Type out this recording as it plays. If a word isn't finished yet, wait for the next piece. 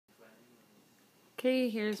Okay,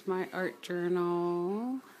 here's my art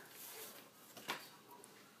journal.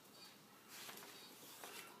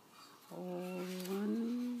 Old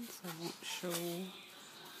ones, I won't show.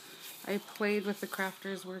 I played with the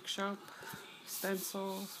Crafters Workshop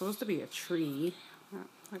stencil. It's supposed to be a tree.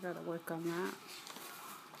 I gotta work on that.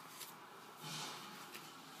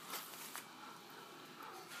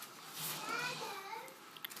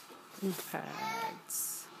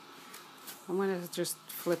 Pads. I'm gonna just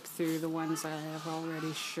flip through the ones I have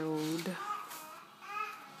already showed.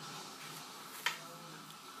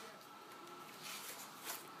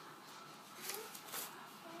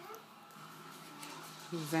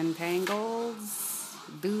 Zentangles,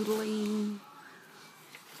 doodling.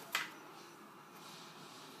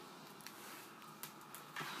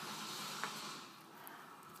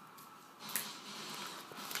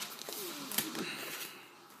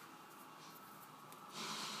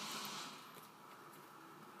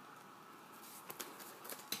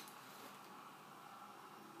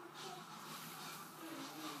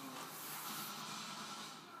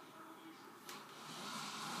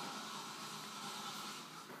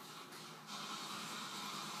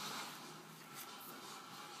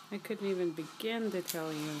 I couldn't even begin to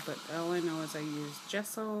tell you, but all I know is I use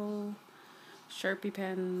gesso, Sharpie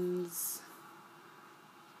pens,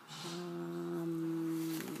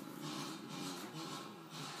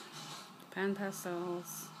 pan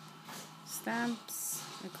pastels, stamps,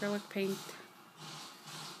 acrylic paint,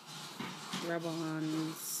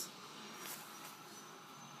 rub-ons,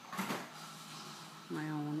 my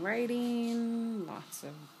own writing, lots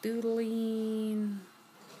of doodling,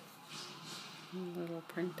 little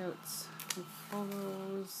printouts of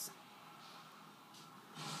photos,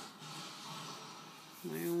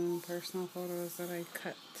 my own personal photos that I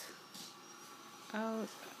cut out.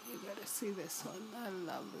 You gotta see this one. I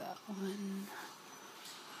love that one.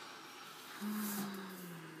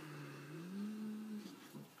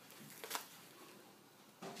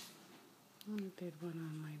 I did one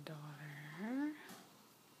on my daughter.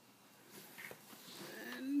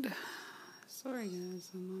 And sorry guys,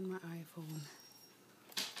 I'm on my iPhone.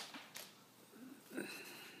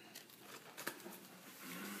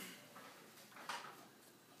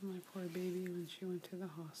 My poor baby when she went to the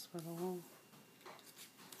hospital.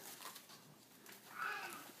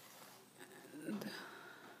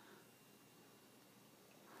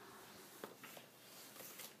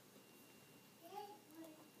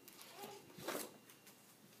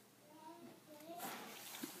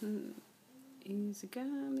 And easy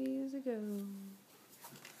come, easy go.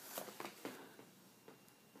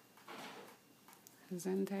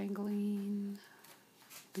 Zentangling,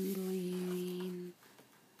 doodling.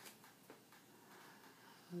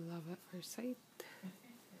 Love at first sight.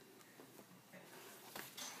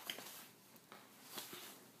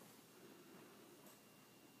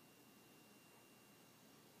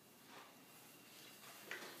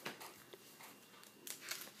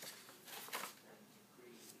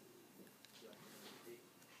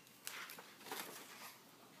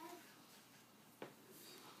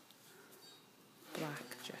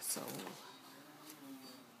 Black gesso.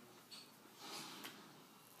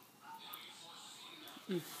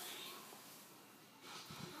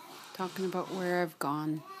 Talking about where I've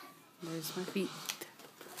gone. There's my feet.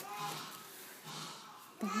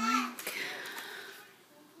 Blank.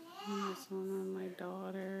 There's one on my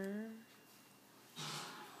daughter.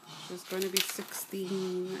 She's going to be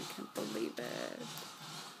 16. I can't believe it.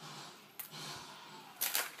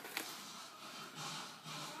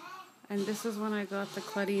 And this is when I got the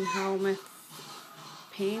Claudine Helmuth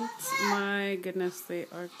paints. My goodness, they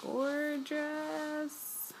are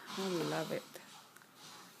gorgeous. I love it.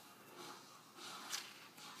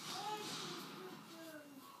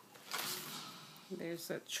 There's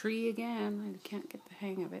a tree again. I can't get the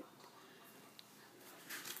hang of it.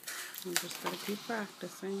 I'm just going to keep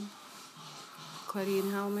practicing.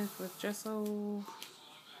 Claudine Helmuth with gesso.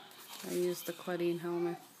 I used the Claudine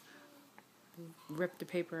Helmuth. Ripped the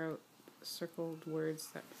paper out. Circled words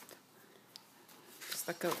that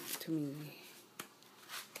stuck out to me.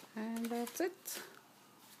 And that's it.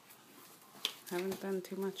 Haven't done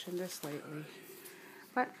too much in this lately.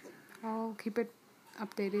 But I'll keep it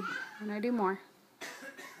updated when I do more.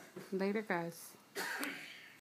 Later, guys.